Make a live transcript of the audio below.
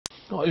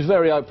Oh, it was a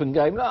very open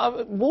game.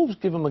 No, Wolves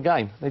give them a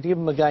game. They give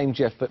them a game,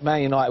 Jeff, but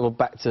Man United were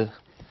back to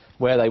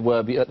where they were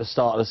at the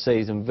start of the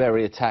season,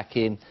 very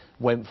attacking,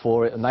 went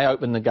for it, and they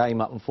opened the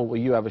game up and thought, well,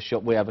 you have a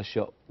shot, we have a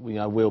shot,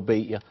 we'll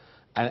beat you.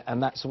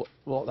 And that's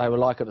what they were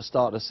like at the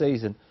start of the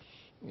season.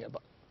 Yeah,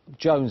 but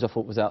Jones, I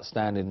thought, was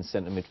outstanding in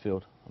centre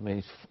midfield. I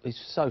mean,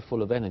 he's so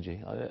full of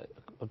energy. I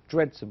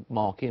dread to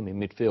mark him in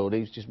midfield.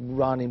 He's just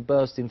running,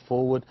 bursting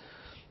forward.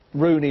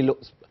 Rooney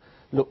looked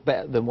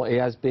better than what he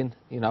has been,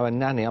 and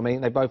Nani. I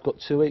mean, they both got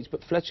 2 each,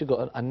 but Fletcher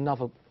got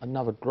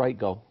another great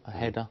goal, a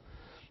header.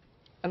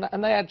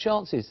 And they had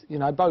chances,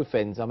 both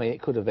ends. I mean,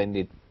 it could have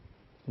ended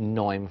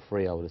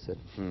 9-3, I would have said.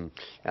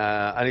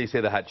 I know you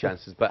say they had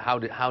chances, but how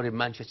did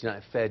Manchester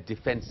United fare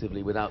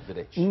defensively without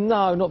Vidic?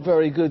 No, not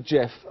very good,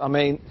 Jeff. I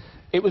mean,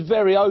 it was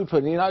very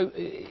open,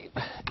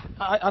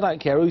 I don't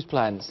care who's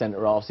playing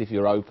centre-halves if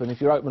you're open. If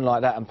you're open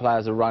like that and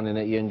players are running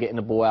at you and getting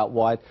the ball out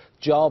wide,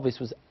 Jarvis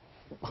was...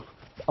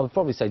 I would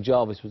probably say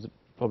Jarvis was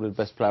probably the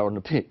best player on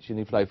the pitch, and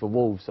he played for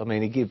Wolves. I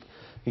mean,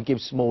 he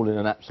gives Smalling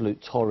an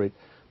absolute torrid.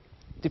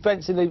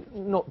 Defensively,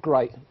 not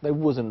great. They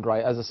wasn't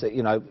great. As I said,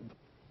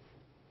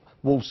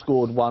 Wolves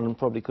scored one and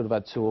probably could have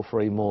had 2 or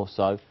 3 more,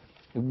 so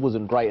it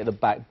wasn't great at the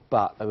back,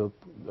 but they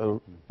were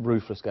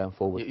ruthless going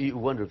forward. You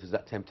wonder if there's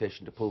that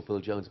temptation to pull Phil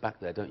Jones back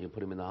there, don't you, and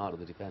put him in the heart of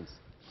the defence?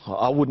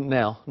 I wouldn't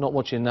now. Not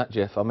watching that,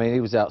 Jeff. I mean, he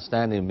was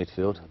outstanding in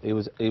midfield. He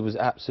was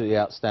absolutely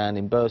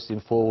outstanding, bursting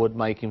forward,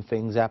 making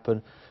things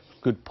happen,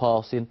 good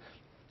passing.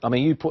 I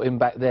mean, you put him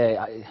back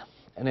there,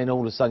 and then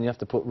all of a sudden you have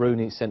to put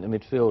Rooney at centre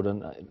midfield,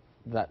 and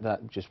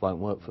that just won't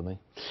work for me.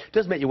 It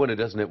does make you wonder,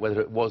 doesn't it,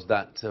 whether it was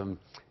that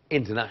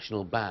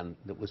international ban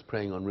that was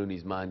preying on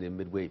Rooney's mind in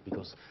midweek,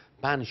 because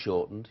ban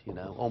shortened,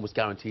 almost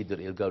guaranteed that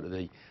he'll go to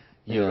the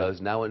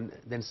Euros now, and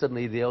then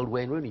suddenly the old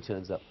Wayne Rooney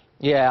turns up.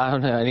 Yeah, I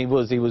don't know, and he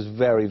was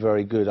very,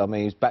 very good. I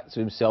mean, he was back to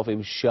himself, he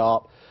was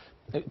sharp.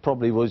 It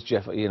probably was,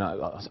 Jeff,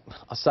 I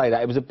say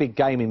that, it was a big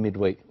game in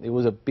midweek. It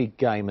was a big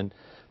game, and,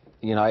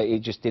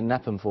 it just didn't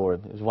happen for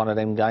him. It was one of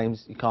them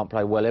games, you can't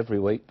play well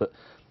every week, but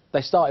they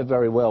started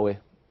very well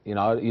here. You'd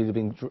have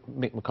been,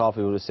 Mick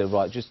McCarthy would have said,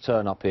 right, just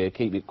turn up here,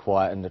 keep it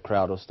quiet, and the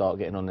crowd will start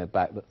getting on their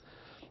back. But,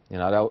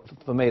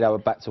 for me, they were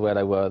back to where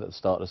they were at the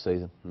start of the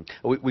season.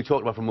 We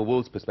talked about, from a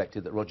Wolves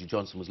perspective, that Roger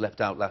Johnson was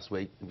left out last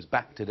week. He was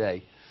back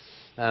today.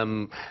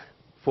 4-1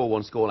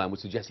 scoreline would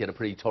suggest he had a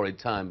pretty torrid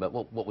time, but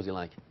what was he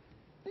like?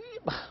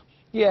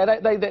 Yeah,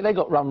 they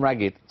got run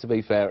ragged, to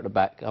be fair, at the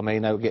back. I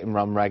mean, they were getting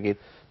run ragged.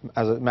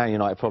 As Man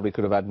United probably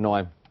could have had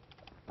 9.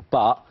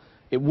 But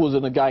it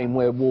wasn't a game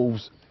where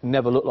Wolves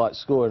never looked like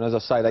scoring. As I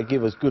say, they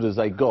give as good as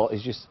they got.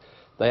 It's just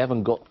they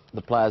haven't got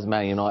the players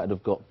Man United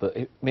have got. But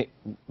Mick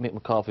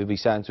McCarthy would be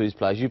saying to his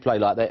players, you play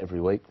like that every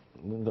week,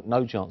 we've got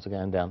no chance of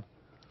going down.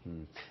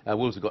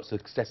 Wolves have got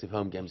successive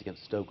home games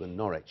against Stoke and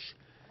Norwich.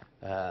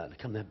 They're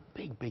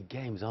big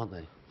games, aren't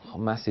they? Oh,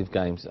 massive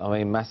games. I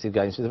mean, massive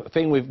games. The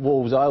thing with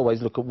Wolves, I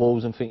always look at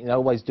Wolves and think they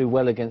always do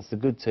well against the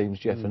good teams,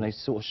 Jeff, and they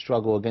sort of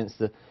struggle against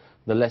the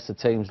lesser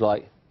teams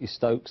like your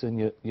Stokes and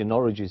your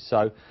Norwiches.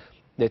 So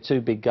they're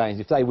 2 big games.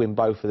 If they win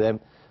both of them,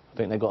 I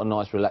think they've got a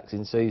nice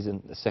relaxing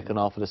season, the second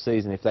half of the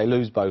season. If they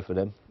lose both of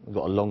them, they've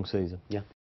got a long season. Yeah.